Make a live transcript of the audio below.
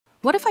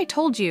What if I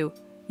told you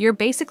you're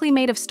basically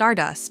made of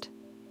stardust?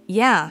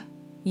 Yeah,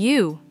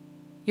 you,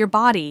 your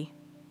body,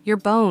 your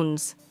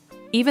bones,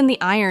 even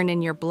the iron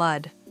in your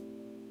blood.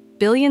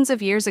 Billions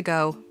of years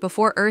ago,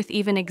 before Earth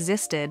even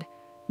existed,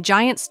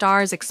 giant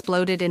stars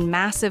exploded in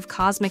massive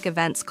cosmic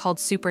events called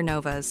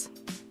supernovas.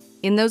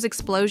 In those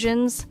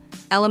explosions,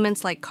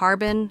 elements like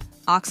carbon,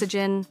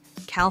 oxygen,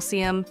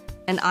 calcium,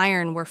 and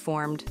iron were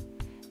formed,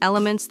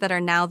 elements that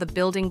are now the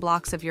building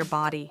blocks of your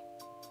body.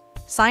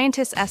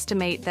 Scientists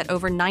estimate that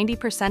over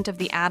 90% of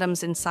the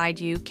atoms inside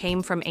you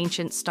came from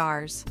ancient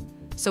stars.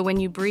 So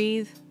when you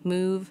breathe,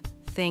 move,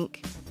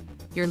 think,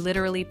 you're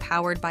literally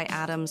powered by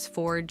atoms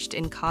forged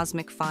in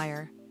cosmic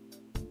fire.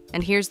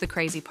 And here's the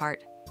crazy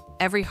part.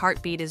 Every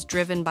heartbeat is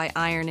driven by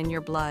iron in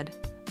your blood,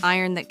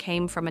 iron that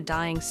came from a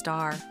dying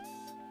star.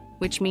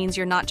 Which means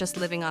you're not just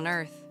living on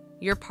Earth,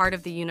 you're part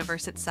of the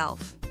universe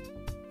itself.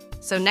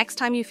 So next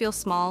time you feel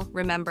small,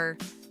 remember,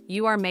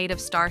 you are made of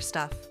star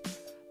stuff,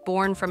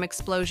 born from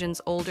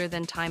explosions older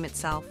than time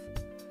itself.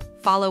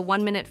 Follow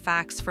 1 Minute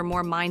Facts for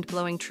more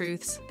mind-blowing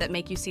truths that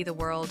make you see the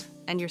world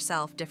and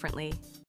yourself differently.